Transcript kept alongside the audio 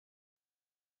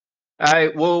All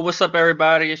right, well, what's up,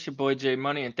 everybody? It's your boy Jay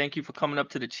Money, and thank you for coming up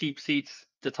to the Cheap Seats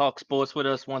to talk sports with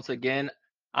us once again.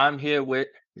 I'm here with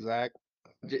Zach.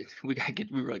 we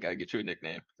really gotta get you a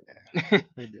nickname. Yeah,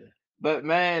 we did. But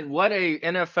man, what a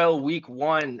NFL week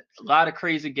one! A lot of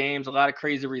crazy games, a lot of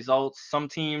crazy results. Some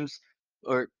teams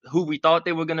or who we thought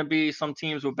they were gonna be, some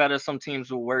teams were better, some teams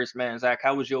were worse. Man, Zach,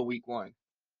 how was your week one?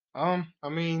 I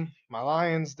mean, my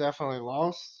Lions definitely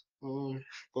lost,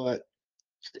 but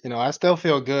I still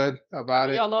feel good I about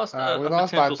mean, it. y'all lost We a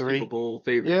lost by potential Super 3. Bowl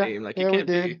favorite Yeah, team. Like you yeah, we can't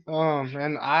did. be.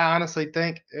 And I honestly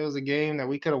think it was a game that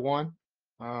we could have won.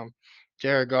 Um,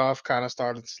 Jared Goff kind of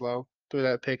started slow, threw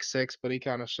that pick six, but he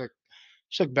kind of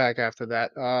shook back after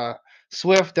that.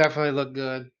 Swift definitely looked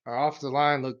good. Our offensive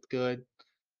line looked good.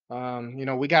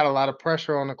 We got a lot of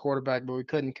pressure on the quarterback, but we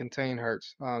couldn't contain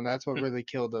Hurts. That's what really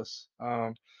killed us.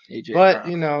 AJ But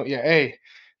Brown. yeah, hey,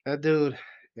 that dude,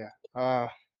 yeah,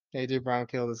 AJ Brown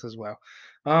killed us as well.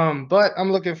 But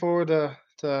I'm looking forward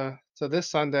to this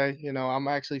Sunday. I'm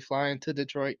actually flying to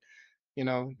Detroit.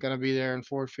 Gonna be there in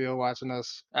Ford Field watching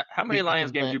us How many beat the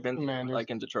Lions games you been to, Commanders. like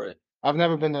in Detroit? I've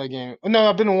never been to a game. No,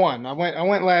 I've been to one. I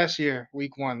went last year,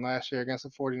 week one last year against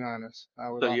the 49ers. We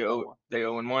So lost by one. they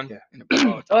 0-1 Yeah. in the oh,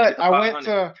 time to get But to I went 500.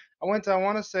 to I went to I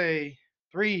want to say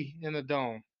 3 in the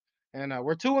dome, and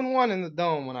we're 2-1 in the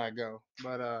dome when I go.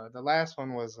 But the last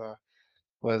one was a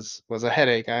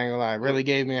headache. I ain't gonna lie, it Wh- really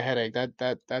gave me a headache.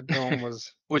 That dome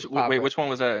was Wait, popping. which one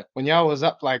was that? When y'all was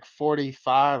up like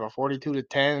 45 or 42-10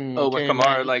 Oh, and when came back.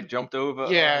 Kamara like jumped over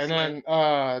Yeah, and Slant.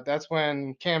 then that's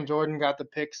when Cam Jordan got the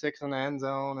pick six in the end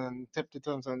zone and tipped it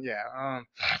to him. So yeah.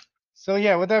 So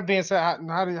yeah, with that being said,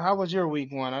 how was your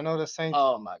week one? I know the Saints.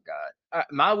 Oh my God.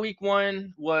 My week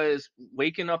one was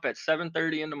waking up at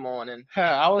 7:30 in the morning,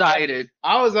 I was up. excited.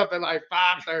 I was up at like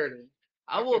 5:30.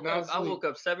 I I could woke up. not I sleep. woke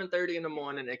up 7:30 in the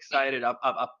morning, excited.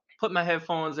 I put my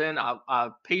headphones in. I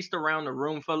paced around the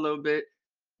room for a little bit.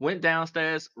 Went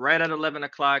downstairs. Right at 11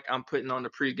 o'clock, I'm putting on the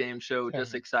pregame show,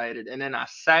 just excited. And then I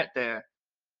sat there,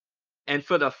 and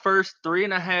for the first three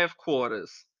and a half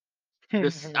quarters,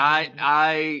 this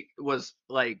I was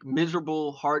like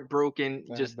miserable, heartbroken,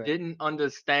 I just bet. didn't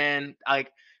understand.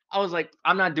 Like I was like,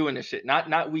 I'm not doing this shit.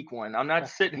 Not week one. I'm not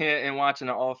sitting here and watching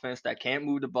an offense that can't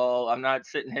move the ball. I'm not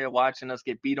sitting here watching us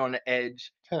get beat on the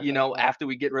edge. After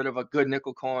we get rid of a good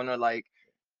nickel corner, like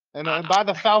And I, by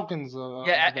the Falcons,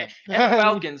 yeah, again. and the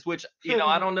Falcons, which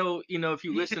I don't know, if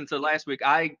you listened to last week,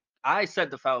 I said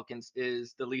the Falcons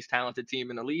is the least talented team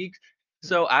in the league.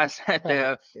 So I sat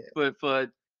there Yeah. for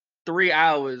 3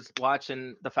 hours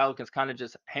watching the Falcons kind of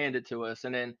just hand it to us,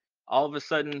 and then all of a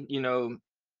sudden,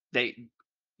 they,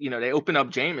 they open up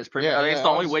Jameis. Pretty, Yeah, it's yeah. the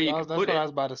only way you could That's put what I it.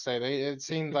 was about to say. It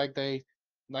seemed like they,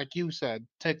 like you said,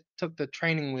 took the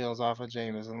training wheels off of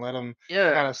Jameis and let him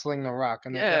Yeah, kind of sling the rock,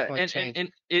 and it yeah, definitely and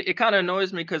changed. it kind of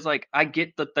annoys me because like I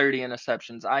get the 30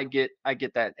 interceptions, I get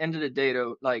that. End of the day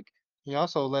though, like He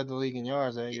also led the league in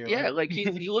yards that year, yeah, right? like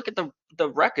he's you look at the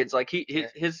records, like Yeah,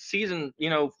 his season, you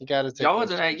got to take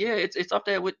yards those and that, chips. yeah, it's up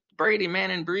there with Brady,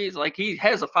 Manning, Breeze. Like he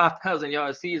has a 5,000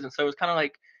 yard season, so it's kind of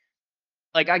like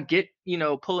I get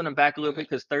pulling him back a little bit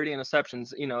because 30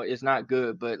 interceptions is not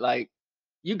good, but like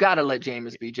you gotta let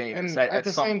Jameis be Jameis And at at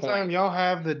the some same point. time, y'all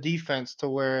have the defense to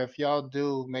where if y'all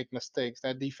do make mistakes,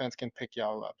 that defense can pick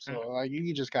y'all up. So Mhm. like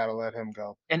you just gotta let him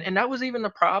go. And that was even the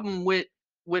problem with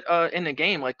in the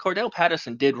game. Like Cordell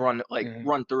Patterson did Hmm.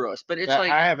 run through us, but it's That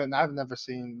like I've never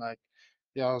seen like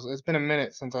y'all's. It's been a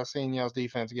minute since I've seen y'all's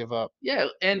defense give up yeah,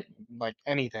 like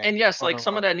anything and yes, on like the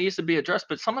some of run. that needs to be addressed,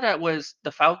 but some of that was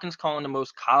the Falcons calling the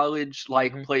most college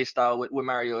like Hmm. play style with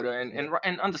Mariota, Yeah,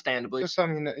 and understandably. just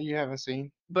something that you haven't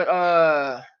seen.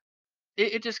 But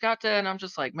it just got there, and I'm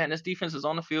just like, man, this defense is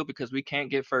on the field because we can't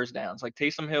get first downs. Like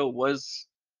Taysom Hill was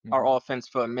our Hmm. offense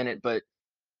for a minute, but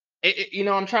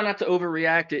I'm trying not to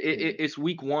overreact. Yeah. It's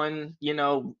week one.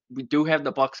 We do have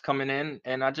the Bucks coming in,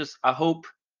 and I hope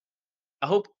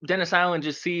Dennis Allen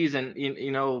just sees and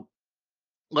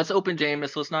let's open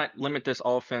Jameis. Let's not limit this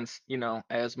offense,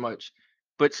 as much.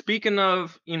 But speaking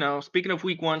of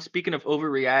week one, speaking of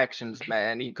overreactions,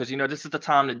 man, because this is the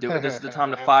time to do it. This is the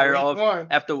time to After fire week off one.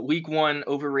 after week one,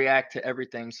 overreact to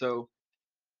everything. So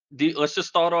let's just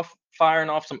start off firing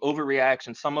off some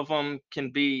overreactions. Some of them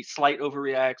can be slight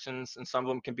overreactions, and some of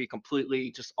them can be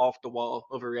completely just off the wall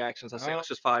overreactions. I say Um, let's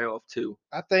just fire off two.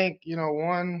 I think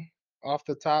one off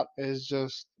the top is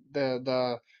just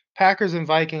the Packers and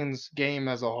Vikings game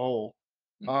as a whole.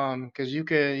 Because you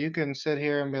can sit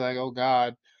here and be like, oh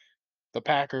God, the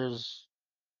Packers,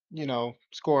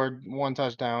 scored one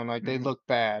touchdown, like they Mm-hmm. looked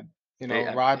bad.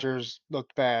 Rodgers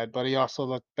looked bad, but he also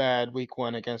looked bad week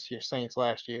one against your Saints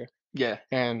last year. Yeah,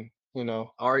 And you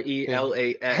know. Yeah.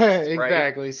 RELAX, right?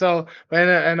 Exactly. So,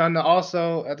 and on the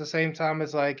also at the same time,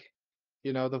 it's like,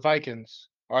 the Vikings.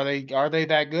 Are they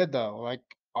that good though? Like,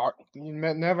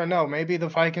 never know. Maybe the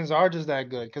Vikings are just that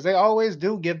good because they always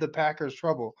do give the Packers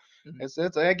trouble. Mhm. It's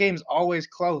that game's always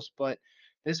close, but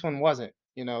this one wasn't.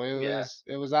 It Yeah. was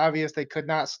it was obvious they could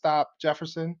not stop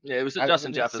Jefferson. Yeah, it was a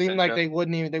Justin It seemed Jefferson like show.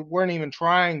 they weren't even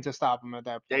trying to stop him at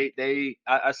that point.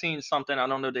 I seen something, I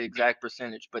don't know the exact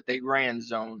percentage, but they ran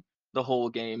zone the whole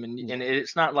game, and Yeah,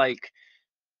 it's not like,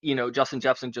 Justin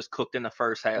Jefferson just cooked in the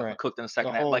first half or right. cooked in the The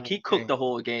second half. Like, he whole cooked game. the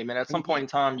whole game, and at some And point in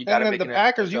time, you and gotta then the make an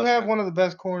Packers, you have adjustment. one of the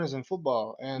best corners in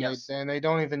football, and they Yes. and they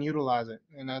don't even utilize it,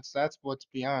 and that's what's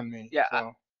beyond me. Yeah,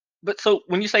 So but so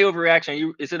when you say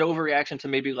overreaction, is it overreaction to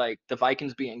maybe like the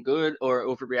Vikings being good, or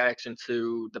overreaction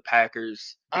to the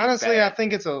Packers being honestly, bad? I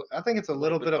think it's a A little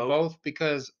little bit bit of of both. both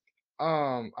because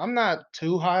I'm not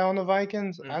too high on the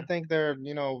Vikings. I Hmm. think they're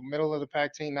middle of the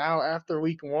pack team now after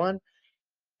week one.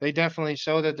 They definitely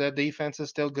show that the defense is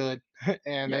still good,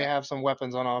 and they Yeah. have some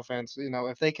weapons on offense.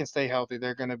 If they can stay healthy,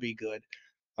 they're going to be good.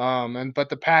 And but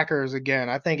the Packers again,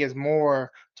 I think is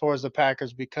more towards the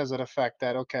Packers because of the fact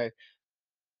that okay,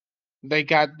 they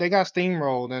got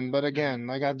steamrolled, and but Hmm. again,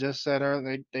 like I just said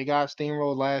earlier, they got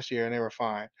steamrolled last year and they were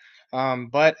fine.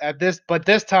 But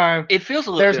this time, It feels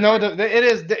a little there's no. different.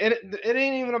 It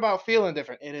ain't even about feeling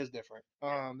different. It is different. They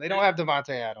Yeah. don't have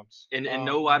Devontae Adams. And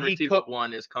no And wide he receiver cooked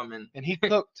one is coming. and he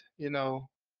cooked.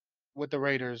 With the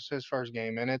Raiders his first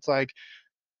game, and it's like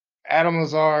Adam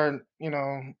Lazard.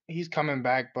 He's coming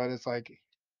back, but it's like,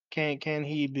 can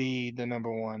he be the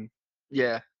number one?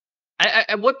 Yeah.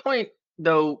 At what point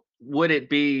though would it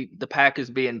be the Packers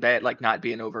being bad, like not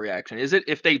being overreaction? Is it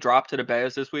if they drop to the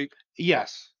Bears this week?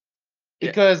 Yes,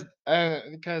 Yeah.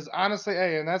 because honestly,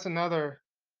 hey, and that's another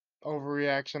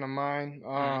overreaction of mine.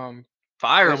 Mhm.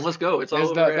 Fire him. Is Let's go. It's is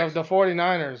all the overreaction.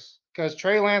 49ers because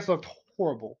Trey Lance looked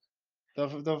horrible. The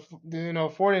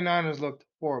 49ers looked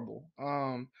horrible.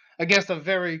 Against a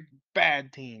very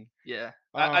bad team. Yeah.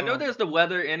 I know Um, there's the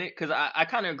weather in it, because I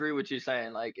kind of agree with you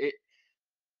saying, like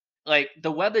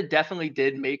the weather definitely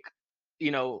did make,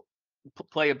 you know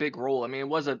play a big role. I mean, it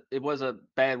was a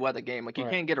bad weather game. Like, you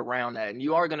right. can't get around that, and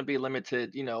you are going to be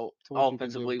limited, To what you can do.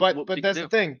 offensively, But what but you can that's the do.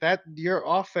 thing that your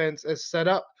offense is set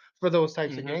up for those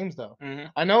types of Mhm. games, though.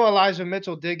 Mhm. I know Elijah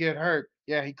Mitchell did get hurt.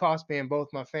 Yeah, he cost me in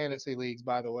both my fantasy leagues,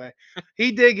 by the way.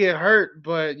 He did get hurt,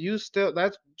 but you still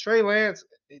that's Trey Lance.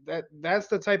 That's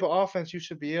the type of offense you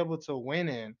should be able to win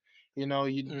in.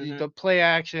 Mhm. The play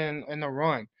action and the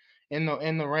run in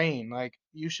the rain. Like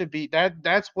you should be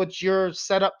that's what you're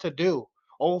set up to do.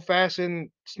 Old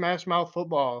fashioned smash mouth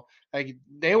football. Like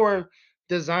they were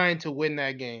designed to win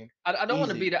that game. I don't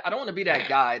want to be Easy. that. I don't want to be that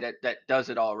guy that does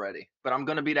it already. But I'm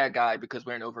going to be that guy because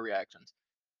we're in overreactions.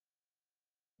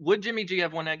 Would Jimmy G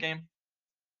have won that game?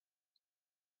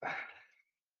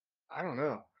 I don't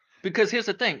know. Because here's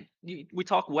the thing, we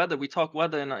talk weather,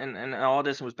 and all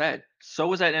this was bad. So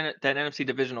was that NFC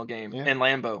divisional game Yeah, in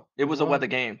Lambeau. It it was a was. weather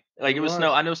game. It Like, it was snow.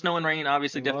 was. I know snow and rain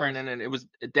obviously It different, was. and then it was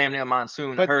a damn near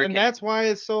monsoon, And hurricane. that's why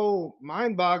it's so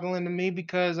mind-boggling to me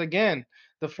because again,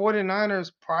 the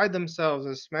 49ers pride themselves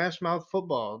in smash mouth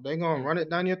football. They're going to run Mhm. it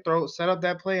down your throat, set up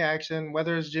that play action,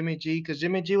 whether it's Jimmy G, because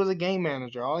Jimmy G was a game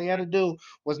manager. All he had to do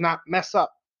was not mess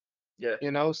up,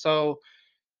 Yeah. So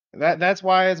that's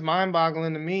why it's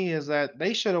mind-boggling to me is that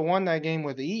they should have won that game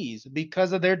with ease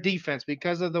because of their defense,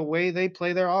 because of the way they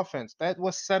play their offense. That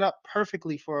was set up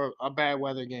perfectly for a bad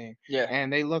weather game, Yeah.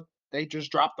 and they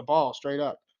just dropped the ball straight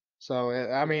up. So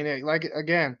I Yeah. mean, like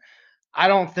again, I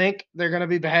don't think they're gonna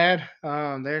be bad.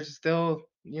 They're still,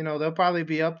 they'll probably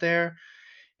be up there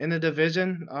in the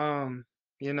division.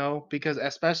 Because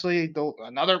especially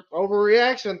another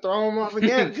overreaction, throw them off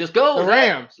again. Just go, The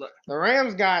Zach. Rams. The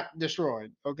Rams got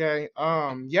destroyed. Okay.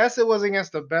 Yes, it was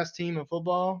against the best team in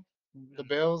football, the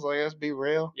Bills. Like, let's be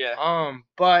real. Yeah.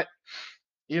 But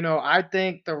I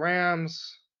think the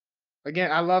Rams.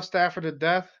 Again, I love Stafford to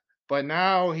death, but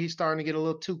now he's starting to get a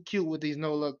little too cute with these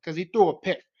no look because he threw a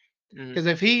pick. Mhm. Because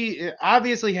if he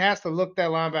obviously has to look that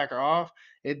linebacker off,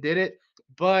 it did it.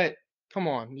 But come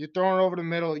on, you're throwing it over the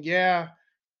middle. Yeah,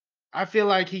 I feel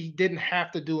like he didn't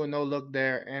have to do a no look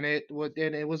there, and it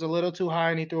was a little too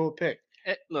high, and he threw a pick.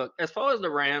 Look, as far as the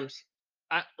Rams,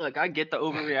 I get the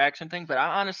overreaction thing, but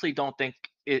I honestly don't think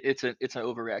it's an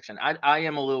overreaction. I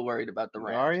am a little worried about the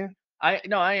Are Rams. you? I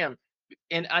No, I am.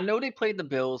 And I know they played the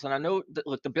Bills, and I know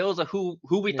look, the Bills are who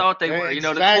we Yeah, thought they they're were. The quote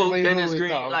exactly who Dennis we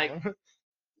Green, thought. like,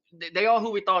 they are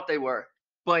who we thought they were.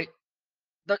 But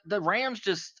the Rams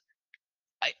just,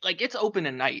 like, it's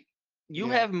opening night. You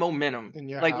Yeah, have momentum, in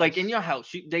your like in house. your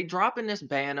house. They dropping this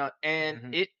banner, and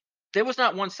Hmm. There was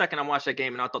not 1 second I watched that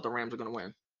game and I thought the Rams were gonna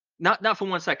win. Not for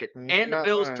 1 second. You're And the not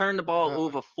Bills lying. turned the ball Uh,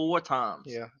 over 4 times.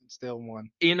 yeah, still won.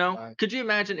 You know, Right. could you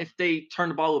imagine if they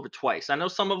turned the ball over twice? I know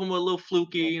some of them were a little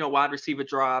fluky, Yeah, wide receiver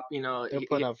drop, they'll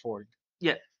put up 40.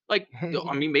 yeah, like,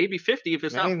 I mean, maybe 50 if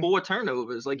it's not Maybe. 4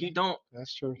 turnovers. Like, Yeah,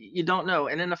 that's true. you don't know.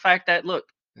 And then the fact that, look,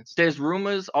 It's there's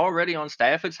rumors already on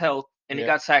Stafford's health, and he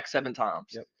yeah, got sacked 7 times.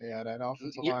 yep, yeah. That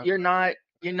offensive You, line you're is not not good.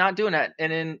 you're not doing that.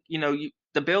 And then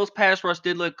the Bills pass rush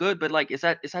did look good, but like, is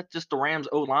that just the Rams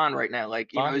O line right now? Like,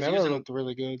 Von is Miller using looked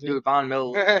really good too. dude Von Miller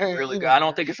looked really he good. I looked don't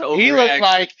good. think it's an He looked overreaction.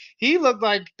 like he looked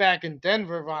like back in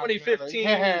Denver, Von Miller. 2015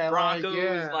 Yeah, like Broncos,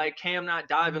 yeah, like Cam not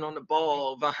diving on the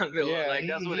ball, Von Miller, yeah. like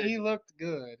that's what it. He looked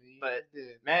good. But He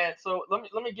did. man, so let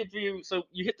me give you. So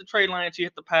you hit the Trey Lance, you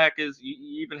hit the Packers,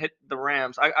 you even hit the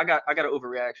Rams. I got an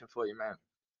overreaction for you, man.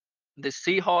 The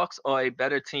Seahawks are a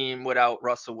better team without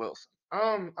Russell Wilson.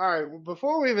 All right. Well,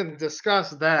 before we even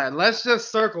discuss that, let's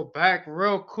just circle back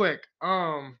real quick.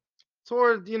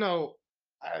 Toward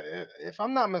if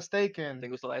I'm not I mistaken, think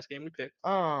it was the last game we picked.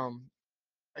 um,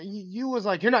 you was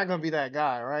like you're not gonna be that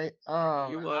guy, right?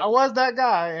 You I was that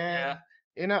guy, yeah.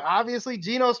 and obviously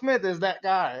Geno Smith is that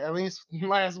guy. At least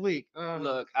last week.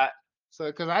 Look, I So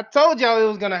because I told y'all it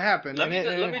was gonna happen, let and me it, de-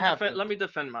 and let it me defend happened. let me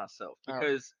defend myself All right.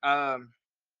 because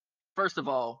first of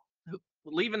all,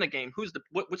 leaving the game,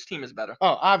 which team is better? Oh,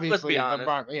 Let's be obviously the honest.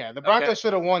 Broncos. Yeah, the Okay. Broncos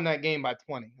should have won that game by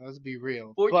 20. Let's be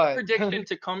real. For your But prediction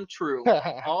to come true,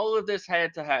 all of this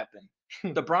had to happen.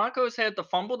 The Broncos had to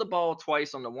fumble the ball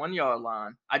twice on the 1 yard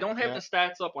line. I don't have yeah, the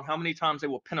stats up on how many times they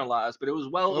were penalized, but it was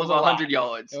it well was over a lot. 100 It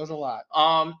yards. was a lot.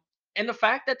 And the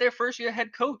fact that their first year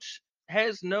head coach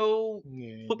has no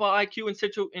Yeah. football IQ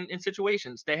in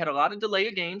situations. They had a lot of delay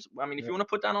of games. I mean, if you Yep. want to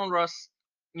put that on Russ,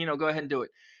 go ahead and do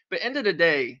it. But end of the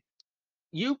day,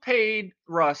 you paid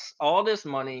Russ all this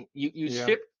money. You Yeah.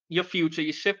 ship your future.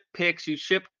 You ship picks. You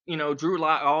ship Drew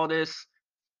Lock all this.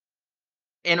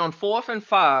 And on 4th and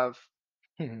 5,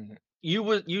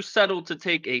 you settled to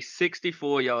take a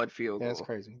 64-yard field That's goal.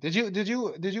 crazy. Did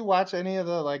you watch any of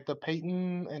the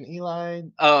Peyton and Eli?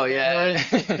 Oh yeah,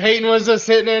 Peyton was just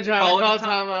sitting there trying to calling the call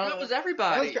time. That timeout. was That was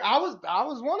everybody. I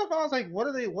was one of them. I was like, what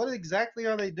exactly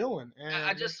are they doing? I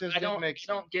And it just just I didn't don't make I sense.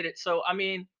 don't get it. So I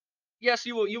mean, yes,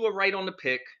 you were right on the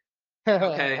pick.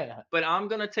 Okay, but I'm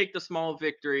gonna take the small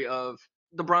victory of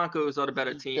the Broncos are the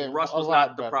better team. They're Russ a was not lot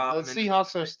the better. The problem in this Seahawks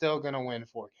are situation. still gonna win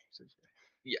 4 games this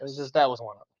year. It's Yes. just that was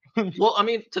one of them. Well, I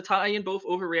mean, to tie in both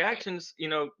overreactions,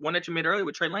 one that you made earlier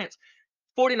with Trey Lance,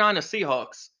 49ers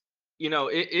Seahawks, Yeah.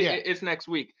 it's next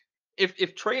week.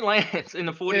 If Trey Lance and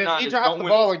the If he 49ers drops don't the win,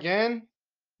 ball again,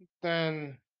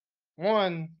 then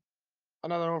one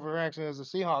another overreaction is the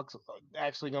Seahawks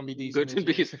actually gonna be decent good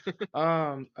this to year.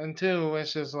 be. And two,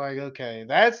 it's just like okay,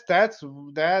 that's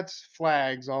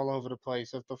flags all over the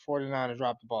place if the 49ers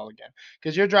drop the ball again.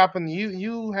 Because you're dropping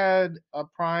you had a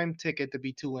prime ticket to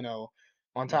be 2-0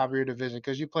 on top of your division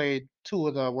because you played two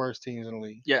of the worst teams in the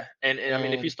league. Yeah, and I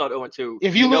mean, if you And start 0-2,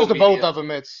 if you lose to both of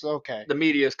them, it's okay. the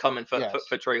media is coming Yes.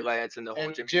 for Trey Lance and the whole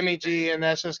And Jimmy G Jimmy thing. G, and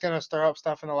that's just gonna stir up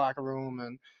stuff in the locker room.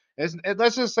 And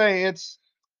let's just say it's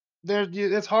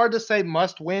hard to say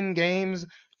must-win games.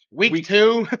 Week Week,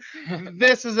 two,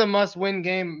 this is a must-win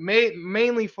game,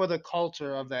 mainly for the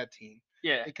culture of that team.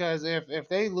 yeah, Because if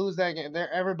they lose that game,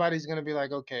 everybody's gonna be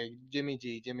like, okay, Jimmy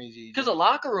G, Jimmy G, because the Jimmy G.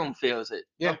 locker room feels it.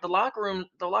 Yeah, The locker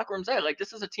room's there. Like,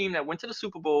 this is a team that went to the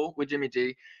Super Bowl with Jimmy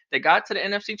G. They got to the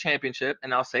NFC Championship,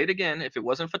 and I'll say it again: if it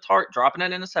wasn't for Tart dropping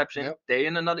that interception, yep. they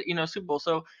in another Super Bowl.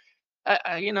 So,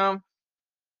 I you know,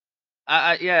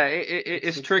 yeah, It's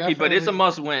it's it's tricky, but it's a definitely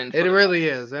must win it for the really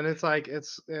Vikings. is, and it's like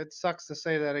it sucks to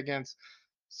say that against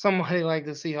somebody like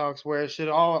the Seahawks, where it should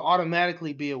all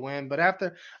automatically be a win. But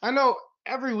after I know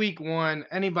every week one,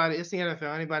 anybody it's the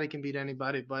NFL, anybody can beat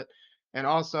anybody. But and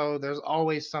also there's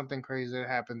always something crazy that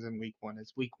happens in week one.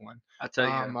 It's week one. I tell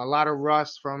you, A lot of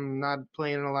rust from not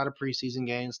playing in a lot of preseason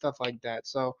games, stuff like that.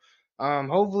 So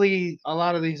hopefully a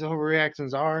lot of these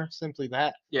overreactions are simply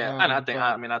that. yeah, and But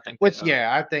I think they which are.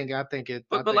 yeah, I But think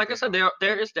like I they said, are.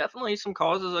 there is definitely some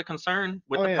causes of concern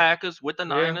with Oh the yeah, Packers, with the yeah.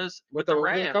 Niners, with With the a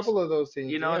Rams. couple of those You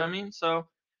teams, know what yeah. I mean? So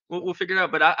So, we'll figure it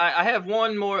out. But I have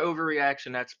one more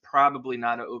overreaction that's probably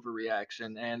not an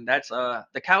overreaction, and that's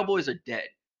the Cowboys are dead.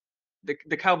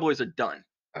 The Cowboys are done.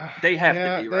 They have to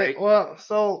yeah, be, right?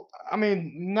 so I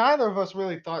mean, neither of us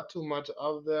really thought too much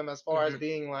of them as far as Hmm.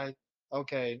 being like,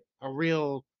 okay, a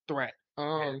real threat.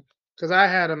 Yeah. Because I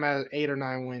had them as 8 or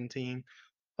 9 win team.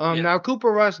 Yeah. Now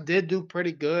Cooper Rush did do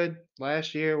pretty good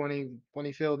last year when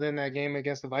he filled in that game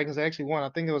against the Vikings. They actually won. I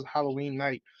think it was Halloween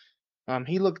night.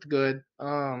 He looked good.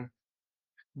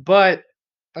 But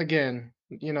again.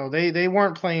 they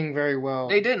weren't playing very They well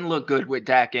didn't look good with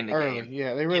Dak in the early. game,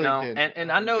 Yeah, they really did.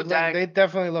 and I know Dak. They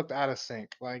definitely looked out of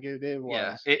sync. Like it Yeah,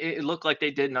 was. it looked like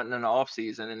they did nothing in the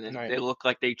offseason, and then Right. they looked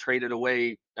like they traded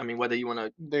away. I mean,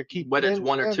 They're keep whether it's and,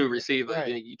 one or two and receivers,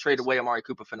 right. you trade away Amari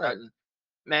Cooper for Right. nothing.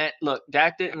 Man, look,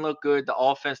 Dak didn't look good. The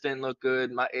offense didn't look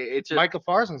good. It just Micah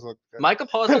Parsons looked Micah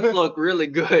Parsons good. looked really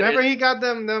good. Remember he got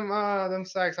them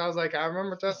sacks. I was like, I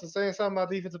remember Justin saying something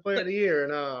about defensive player of But the year,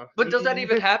 and but does that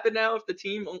even happen now if the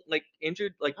team like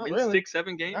injured like not wins really, 6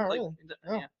 7 games? not Like really,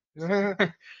 no. yeah.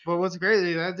 But what's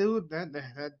crazy, that dude.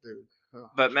 Oh,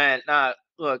 But man, nah,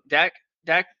 look, Dak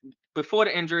before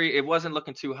the injury, it wasn't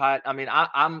looking too hot. I mean,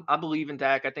 I believe in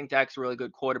Dak. I think Dak's a really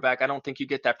good quarterback. I don't think you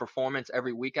get that performance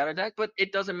every week out of Dak, but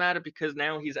it doesn't matter because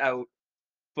now he's out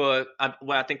for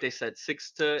I think they said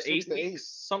six to six eight to eight. weeks,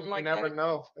 something You like never that.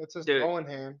 know. It's his Dude, throwing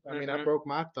hand. I mean, I mm-mm, broke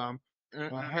my thumb.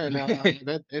 And mm-mm.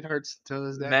 that it hurts to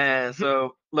this day. Man,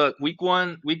 so look, week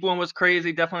one was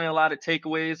crazy. Definitely a lot of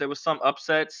takeaways. There was some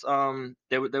upsets.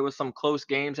 There was some close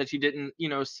games that you didn't,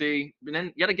 see. But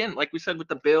then yet again, like we said with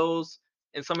the Bills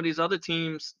and some of these other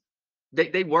teams,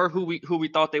 they were who we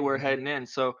thought they were Mhm. heading in.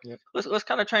 So Yep. let's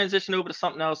kind of transition over to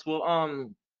something else. Well,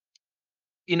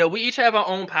 we each have our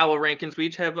own power rankings. We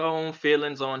each have our own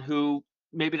feelings on who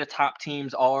maybe the top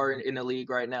teams are Mhm. in the league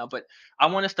right now. But I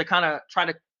want us to kind of try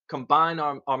to combine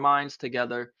our minds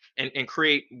together and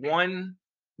create one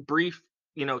brief,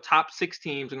 top six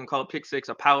teams. We're gonna call it pick six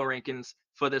or power rankings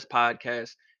for this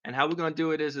podcast. And how we're gonna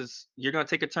do it is you're gonna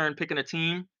take a turn picking a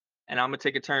team, and I'm gonna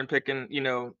take a turn picking,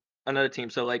 another team.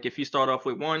 So like if you start off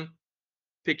with one,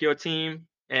 pick your team,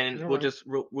 and All we'll right. just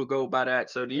we'll go by that.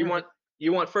 So do All right.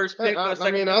 you want first pick or I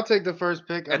second mean, pick? I'll take the first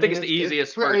pick. I I think mean, it's the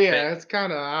easiest first pick. yeah, it's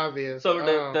kind of obvious. So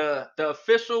the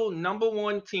official number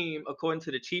one team according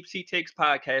to the CheapSeat Takes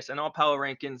podcast and all power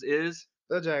rankings is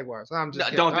The Jaguars. I'm no, just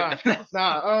kidding. don't do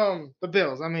no, The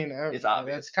Bills. I mean, it's that's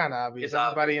obvious. kind of obvious. It's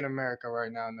Everybody obvious. in America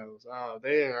right now knows.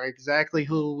 They are exactly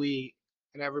who we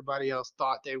and everybody else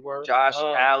thought they were. Josh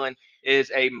Allen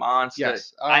is a monster.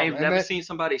 Yes. I have And never then seen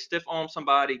somebody stiff arm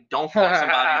somebody, dunk on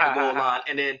somebody at the goal line,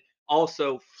 and then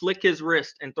also flick his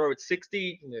wrist and throw it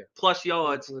 60 yeah, plus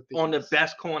yards with the on the ease.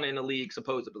 best corner in the league,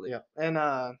 supposedly. Yeah, and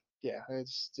yeah,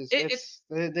 it's just It's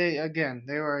they again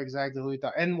they were exactly who we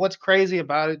thought. And what's crazy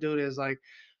about it, dude, is like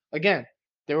again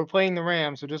they were playing the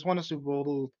Rams, who just won a Super Bowl,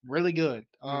 who really good.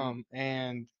 mhm.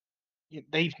 And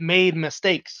they've made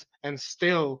mistakes and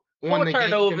still won four the game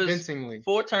turnovers, convincingly.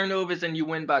 four turnovers, and you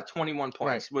win by 21 Right.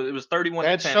 points. Well, it was 31 to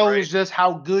That 10, right? shows just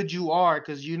how good you are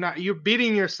because you're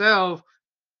beating yourself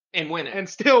And winning. and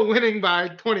still winning by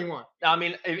 21. I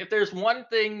mean, if there's one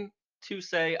thing to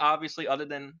say, obviously, other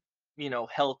than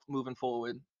health moving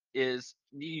forward, is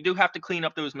you do have to clean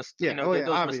up those Yeah. Oh yeah. those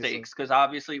Obviously. mistakes because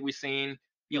obviously we've seen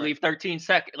you Right. leave 13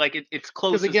 seconds, like it's Because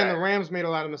close as again, the that. Rams made a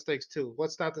lot of mistakes too.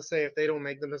 What's not to say if they don't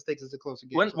make the mistakes, it's a closer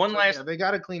game. One So it's one like, yeah, last they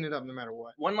got to clean it up no matter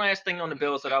what. one last thing on the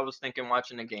Bills that I was thinking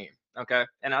watching the game. Okay,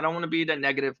 and I don't want to be the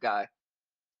negative guy.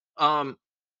 Um,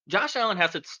 Josh Allen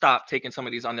has to stop taking some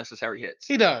of these unnecessary hits.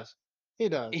 He does. He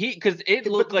does. Because it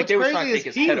looked But like what's they was trying crazy to is take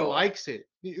his he head off. likes it.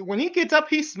 When he gets up,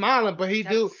 he's smiling, but he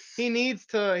That's needs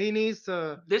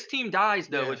to this team dies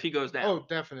though yeah. if he goes down. Oh,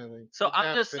 definitely. So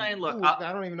I'm just saying, Definitely. look, Who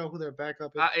I don't even know who their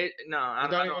backup is. no, It I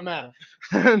don't don't. even matter.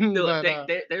 Look,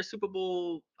 But their Super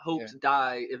Bowl yeah, hopes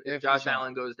die if if he's Josh gone.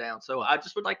 Allen goes down. So Yeah. I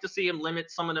just would like to see him limit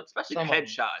some of them, especially the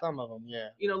headshot. Some of them, yeah.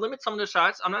 Limit some of the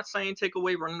shots. I'm not saying take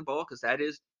away running the ball because that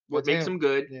is what That's makes him. him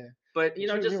good. Yeah. But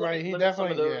But just you're right. limit some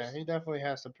of those. He definitely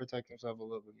has to protect himself a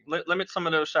little bit more. Limit some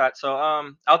of those shots. So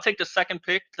I'll take the second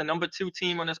pick, the number two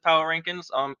team on this power rankings.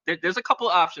 There's a couple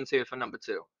of options here for number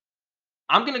two.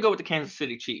 I'm gonna go with the Kansas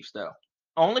City Chiefs though,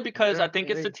 only because Yeah, I think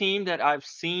it's the team that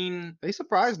they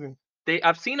surprised me.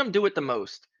 I've seen them do it the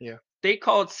most. Yeah. They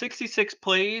called 66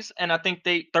 plays, and I think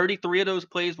 33 of those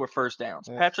plays were first downs.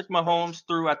 That's Patrick crazy. Mahomes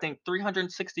threw, I think,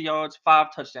 360 yards, 5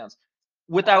 touchdowns,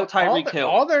 without Tyreek Hill.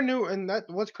 All their new and that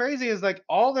what's crazy is like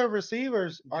all their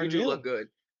receivers are Juju new. looked good.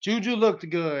 Juju looked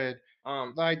good.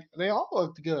 Um, Like they all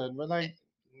looked good, but like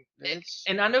a- it's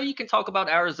and I know you can talk about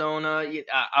Arizona.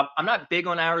 I'm not big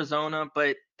on Arizona,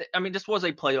 but I mean, this was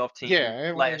a playoff team yeah,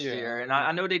 it was last yeah. year, and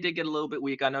I know they did get a little bit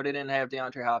weak. I know they didn't have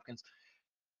DeAndre Hopkins.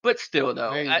 But still,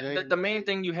 though, They the main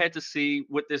thing you had to see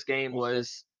with this game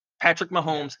was Patrick yeah.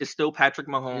 Mahomes is still Patrick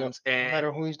Yep. Mahomes, No and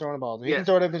matter who he's throwing the ball to. He can yes,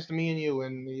 throw that bitch to me and you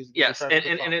and he's yes, perfectly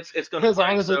and fine. it's gonna As long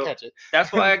fly. as we So catch it.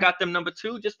 that's why I got them number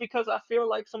two, just because I feel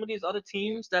like some of these other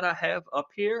teams that I have up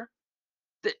here,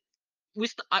 that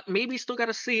maybe still got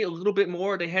to see a little bit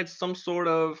more. They had some sort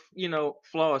of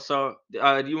flaw. So do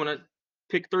you want to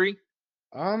pick three?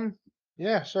 um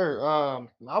yeah, sure.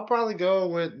 I'll probably go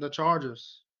with the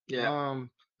Chargers. Yeah, Um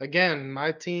again,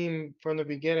 my team from the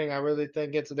beginning, I really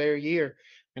think it's their year.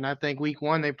 And I think week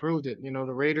one they proved it. The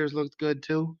Raiders looked good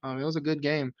too. It was a good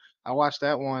game. I watched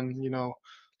that one,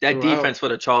 That throughout. defense for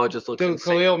the Chargers looks Dude,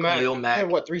 insane. Khalil Mack Khalil had Mack.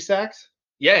 what, 3 sacks?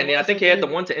 Yeah, It and I was, think I he had the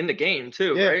believe. one to end the game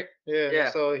too, Yeah, right? yeah.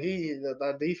 Yeah. So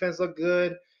the defense looked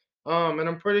good. And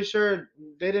I'm pretty sure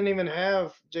they didn't even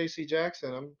have J.C.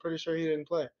 Jackson. I'm pretty sure he didn't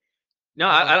play. No,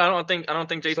 Um, I don't think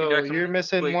J.C. so Jackson you're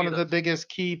missing played one of either. the biggest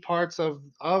key parts of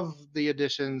the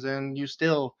additions, and you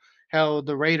still held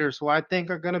the Raiders, who I think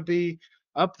are going to be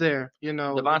up there.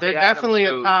 Devontae They're Adams definitely a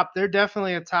too. top. They're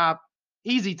definitely a top,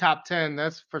 easy top 10.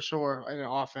 That's for sure in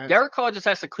offense. Derek Carr just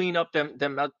has to clean up them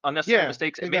unnecessary Yeah,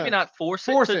 mistakes he and maybe does. not force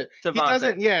it Force to it. He Devontae.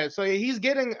 doesn't. Yeah. So he's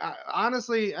getting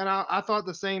honestly, and I thought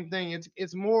the same thing.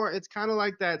 It's more. It's kind of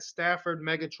like that Stafford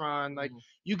Megatron. Like Mhm.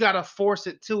 you gotta force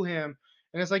it to him,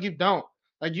 and it's like you don't.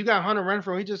 Like you got Hunter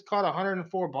Renfro. He just caught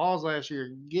 104 balls last year.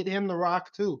 Get him the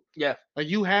rock too. Yeah. Like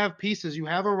you have pieces. You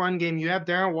have a run game. You have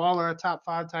Darren Waller, a top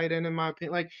 5 tight end in my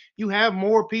opinion. Like you have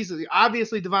more pieces.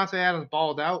 Obviously, Devontae Adams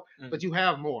balled out, but Mhm. you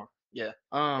have more. Yeah.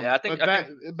 Yeah. I think But I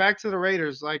think back to the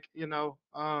Raiders, like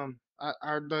are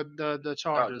the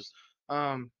Chargers.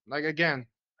 Chargers. Like again,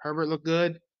 Herbert looked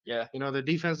good. Yeah. The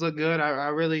defense looked good. I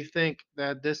really think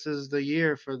that this is the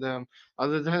year for them.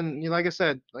 Other than like I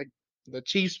said, like the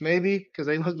Chiefs maybe because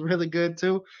they look really good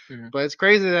too. Mhm. But it's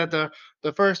crazy that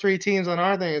the first 3 teams on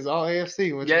our thing is all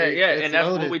AFC, which Yeah, yeah, it's and that's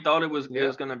what loaded. we thought it Yeah,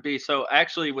 was gonna be. So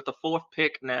actually, with the fourth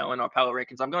pick now in our power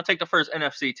rankings, I'm gonna take the first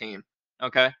NFC team.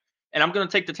 Okay, and I'm gonna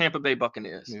take the Tampa Bay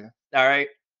Buccaneers. yeah, All right.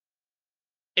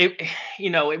 It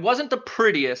it wasn't the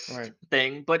prettiest right.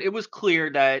 thing, but it was clear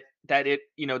that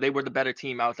they were the better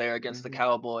team out there against the Hmm.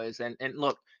 Cowboys. And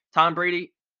look, Tom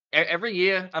Brady, every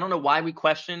year, I don't know why we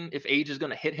question if age is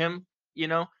going to hit him,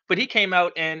 but he came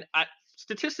out and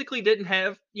statistically didn't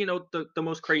have, the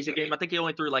most crazy game. I think he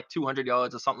only threw like 200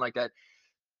 yards or something like that.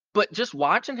 But just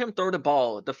watching him throw the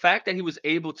ball, the fact that he was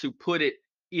able to put it,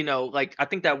 like I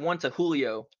think that one to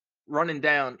Julio running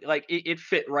down, like it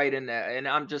fit right in there. And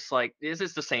I'm just like, this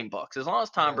is the same Bucks. As long as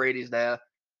Tom Right. Brady's there,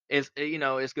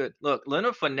 it's good. Look,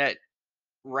 Leonard Fournette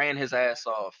ran his ass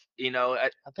off. I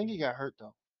think he got hurt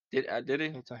though. Did he?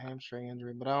 It's a hamstring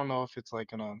injury, but I don't know if it's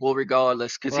like an Well,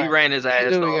 regardless, because he right. ran his He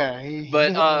ass do, off. yeah. He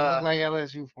But he looked like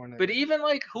LSU for but that. even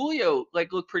like Julio,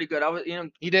 like looked pretty good.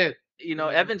 He did. He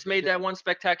Evans made did. that one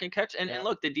spectacular catch, and Yeah.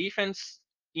 look, the defense.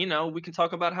 We can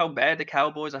talk about how bad the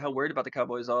Cowboys or how worried about the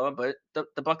Cowboys are, but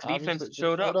the Bucks defense Obviously, they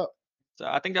showed showed up. up. So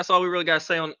I think that's all we really got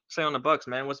to say on the Bucks,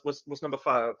 man. What's number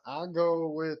five? I'll go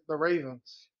with the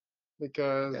Ravens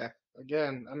because Okay.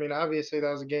 again, I mean, obviously that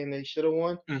was a game they should have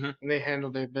won hmm and they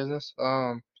handled their business.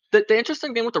 The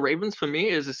interesting thing with the Ravens for me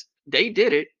is they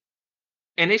did it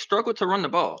and they struggled to run the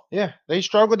ball. Yeah, they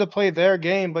struggled to play their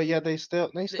game, but yet they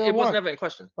still It was won. never in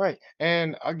question. Right.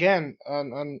 And again,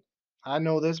 I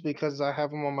know this because I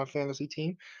have him on my fantasy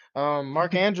team.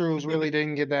 Mark Andrews really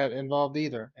didn't get that involved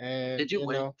either. And, Did you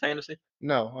win fantasy?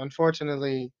 no,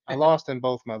 unfortunately, I lost in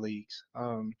both my leagues.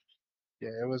 Yeah,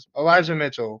 it was Elijah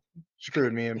Mitchell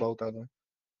screwed me in both of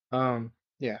them.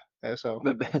 Yeah, so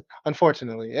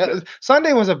unfortunately,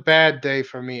 Sunday was a bad day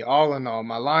for me. All in all,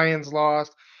 my Lions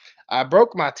lost. I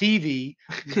broke my TV,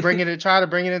 try to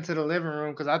bring it into the living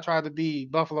room because I tried to be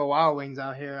Buffalo Wild Wings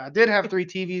out here. I did have 3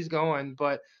 TVs going,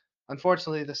 but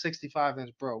unfortunately, the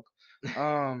 65-inch broke.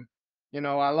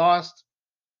 I lost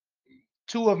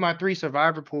 2 of my 3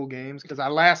 survivor pool games because I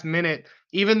last minute,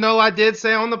 even though I did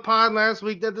say on the pod last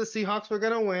week that the Seahawks were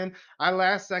gonna win, I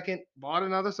last second bought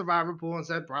another survivor pool and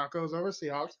said Broncos over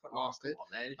Seahawks. I lost Come it.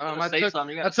 on, man. If you're gonna I say took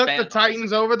something, you I gotta took the stand on it.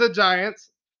 Titans over the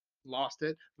Giants, lost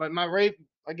it. But my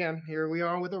again, here we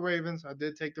are with the Ravens. I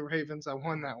did take the Ravens. I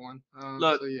won that one.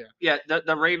 Look, So yeah, yeah,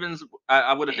 the Ravens.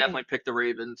 I would have definitely picked the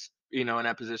Ravens. In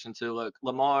that position too. Look,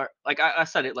 Lamar. Like I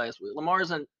said it last week. Lamar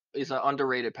is an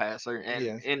underrated passer, and,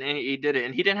 yes, and and he did it,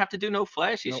 and he didn't have to do no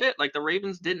flashy nope, shit. Like the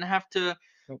Ravens didn't have to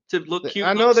nope. to look cute,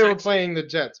 I look know they were sexy. playing the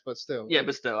Jets, but still, Yeah, like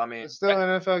but still, I mean, it's still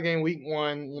an NFL game, week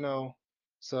one.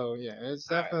 So yeah,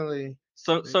 it's all right. definitely.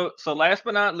 So last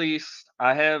but not least,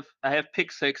 I have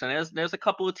pick six, and there's a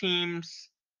couple of teams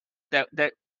that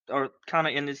are kind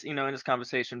of in this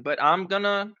conversation. But I'm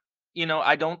gonna,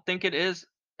 I don't think it is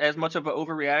as much of an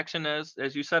overreaction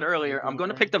as you said You're earlier. I'm going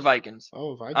gonna pick the Vikings.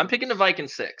 Vikings. Oh, I'm picking the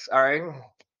Vikings. Vikings six. All right, Oh,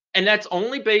 and that's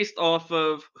only based off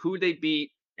of who they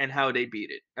beat and how they beat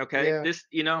it. Okay, yeah, this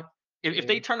if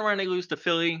they yeah, turn around and they lose to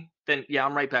Philly, then yeah,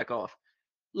 I'm right back off.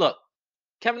 Look,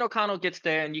 Kevin O'Connell gets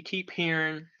there, and you keep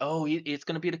hearing, oh, it's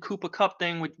going to be the Cooper Cup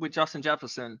thing with Justin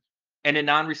Jefferson. And then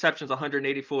non-receptions,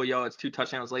 184 yards, 2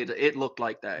 touchdowns later. It looked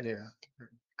like that. yeah.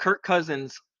 Kirk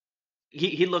Cousins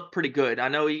he looked pretty good. I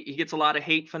know he gets a lot of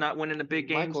hate for not winning the big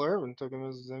Michael games. Irvin took him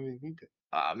as his MVP pick.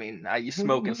 I mean, now you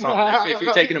smoking something if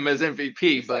you're taking him as MVP,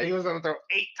 He said but he was gonna throw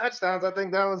 8 touchdowns. I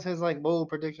think that was his like bold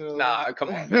prediction of the nah, come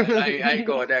on, man. I ain't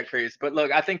going that crazy. But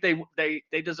look, I think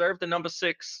they deserve the number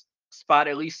 6 spot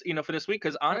at least, for this week.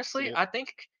 Because I can see honestly, it.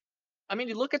 I mean,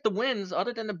 you look at the wins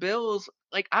other than the Bills,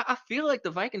 like I feel like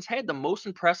the Vikings had the most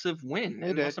impressive win They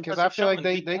and did most because I impressive feel like showing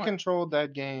they week they one. controlled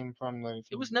that game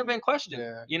It was never in question.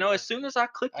 yeah, As soon as I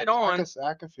clicked I, it c- I on, could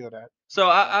I could feel that. so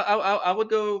I would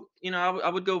go, I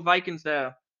would go Vikings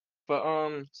there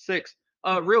for 6.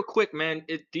 Real quick, man,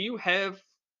 do you have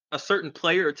a certain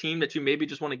player or team that you maybe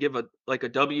just want to give a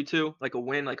W to, like a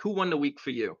win, like who won the week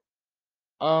for you?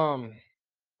 Um,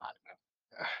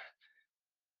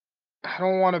 I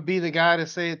don't want to be the guy to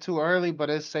say it too early, but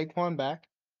is Saquon back?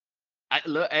 I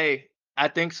look, hey, I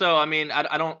think so. I mean,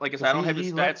 I don't like I said, Because I don't have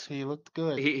his stats. he looked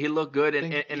good. He looked good, I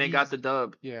think and they got he's the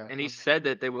dub, yeah. and he said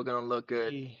that they were gonna look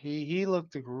good. He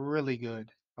looked really good.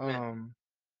 Man.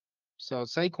 So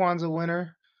Saquon's a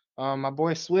winner. My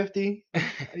boy Swifty,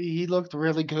 he looked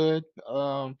really good.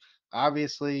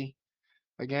 Obviously,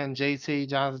 again, JT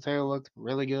Jonathan Taylor looked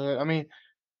really good. I mean,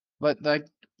 but like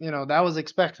that was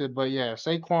expected. But yeah,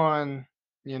 Saquon,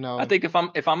 you I know, think if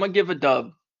I'm gonna give a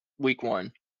dub week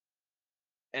one,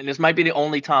 and this might be the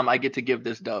only time I get to give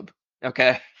this dub,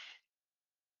 okay?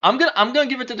 I'm gonna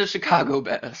give it to the Chicago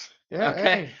Bears. yeah, Okay,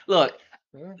 hey, look,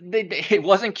 yeah, it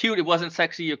wasn't cute, it wasn't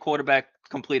sexy. Your quarterback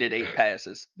completed 8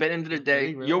 passes, but at the end of the did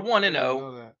he day, you're really? one I and didn't zero.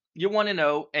 know that. You're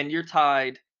 1-0, and you're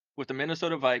tied with the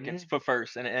Minnesota Vikings Yeah, for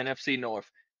first in the NFC North.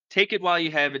 Take it while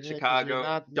you have it, yeah, because you're Chicago.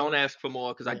 not Don't you're ask for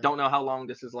more because I yeah. don't know how long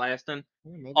this is lasting.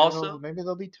 Yeah, Also, maybe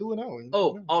they'll be 2-0. You never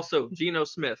oh, know. also Geno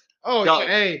Smith, Oh yeah, dog,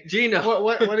 hey, Geno.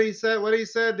 what he said? What he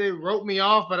said? They wrote me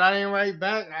off, but I didn't write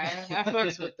back. I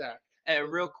fucks with that. And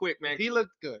real quick, man, He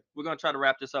looked good. we're gonna try to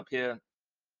wrap this up here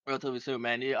relatively soon,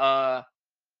 man. Yeah,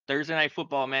 Thursday night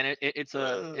football, man. It's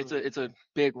a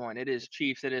big one. It is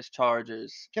Chiefs. It is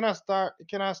Chargers. Can I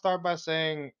start by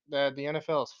saying that the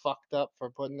NFL is fucked up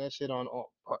for putting that shit on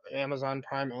Amazon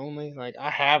Prime only? Like I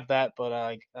have that, but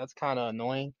like that's kind of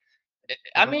annoying.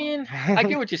 I mean, I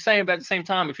get what you're saying, but at the same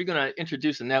time, if you're gonna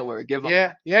introduce a network,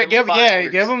 Yeah, yeah, give them give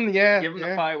fireworks, them, yeah, give them the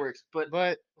yeah. fireworks. But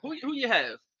But who you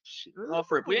have?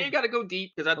 Off rip. We ain't got to go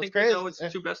deep because I what's think we crazy? know it's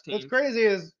two best What's teams. crazy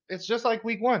is it's just like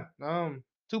week one.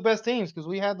 Two best teams because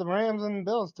we had the Rams and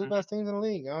Bills, two Mhm. best teams in the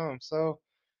league. So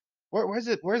where's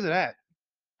it at?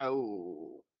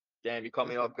 Oh, damn! You caught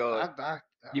me off I guard. I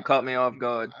You caught me off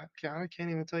guard. I can't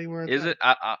even tell you where it's Is at. it?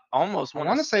 I almost I want to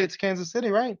want to say say. it's Kansas City,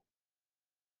 right?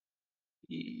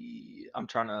 I'm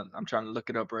trying to look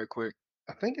it up right quick.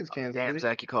 I think it's Kansas Damn, City.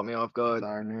 Zach, you caught me off I'm guard.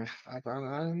 sorry, man. I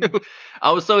didn't know.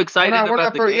 I was so excited We're about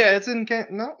not the for game. yeah. It's in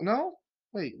no no.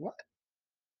 Wait, what?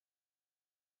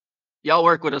 Y'all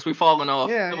work with us. We falling off.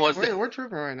 Yeah, It yeah. was. We're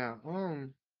tripping right now.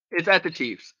 It's at the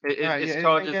Chiefs. Right. Yeah, It's it's in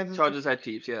Chargers. Kansas City. Chargers at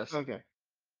Chiefs. Yes. Okay.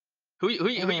 Who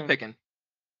you Um. picking?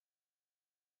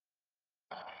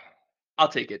 I'll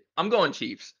take it. I'm going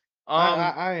Chiefs. Um,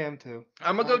 I am too.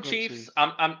 I'm gonna I'll go go Chiefs. Chiefs.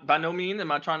 I'm by no means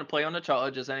am I trying to play on the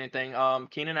Chargers or anything.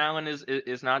 Keenan Allen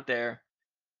is not there.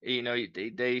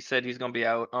 They said he's gonna be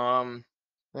out.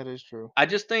 That is true. I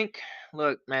just think,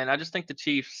 look, man, I just think the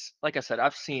Chiefs. Like I said,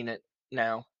 I've seen it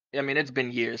now. I mean, it's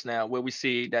been years now where we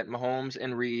see that Mahomes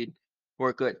and Reed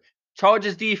work good.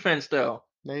 Chargers defense though,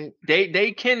 They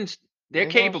they can they're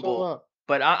they gonna show capable, up.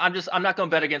 but I'm not gonna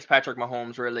bet against Patrick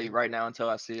Mahomes really right now until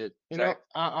I see it. Zach,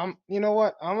 You know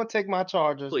what? I'm gonna take my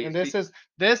Chargers, and please be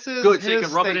this is good so you his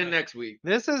can rub it in statement. next week.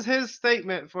 This is his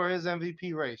statement for his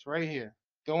MVP race right here.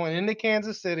 Going into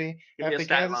Kansas City Give me a after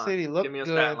stat Kansas line. City Give looked me a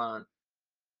stat good. line.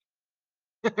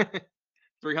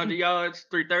 300 yards,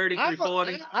 330, I don't-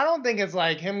 340. I don't think it's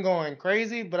like him going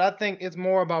crazy, but I think it's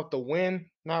more about the win,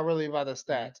 not really about the Mhm.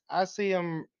 stats. I see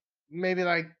him maybe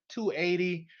like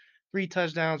 280, 3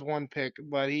 touchdowns, one pick,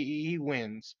 but he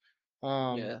wins.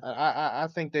 Yeah. I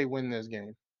think they win this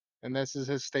game, and this is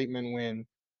his statement win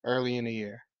early in the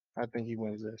year. I think he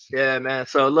wins this. Yeah, man.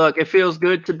 So look, it feels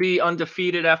good to be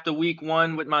undefeated after week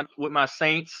one with my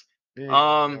Saints. Yeah,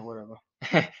 yeah, Um, whatever.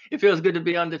 it feels good to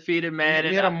be undefeated, man. We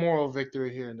And had a moral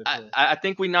victory here in I, Detroit. I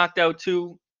think we knocked out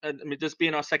two. I mean, this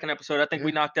being our second episode, I think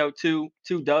we Yeah, knocked out two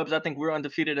dubs. I think we're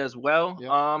undefeated as well.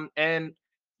 yep. And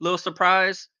little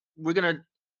surprise, we're gonna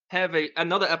have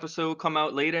another episode come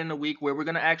out later in the week where we're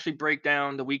gonna actually break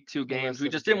down the week two The games. rest We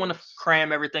of the just didn't want to games.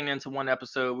 cram everything into one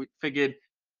episode. We figured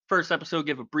first episode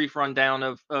give a brief rundown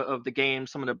of the game,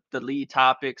 some of the lead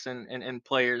topics and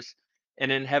players, and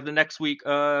then have the next week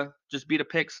just be the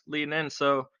picks leading in.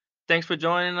 So thanks for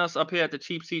joining us up here at the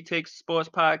Cheap Seat Takes Sports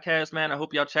Podcast, man. I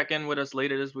hope y'all check in with us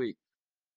later this week.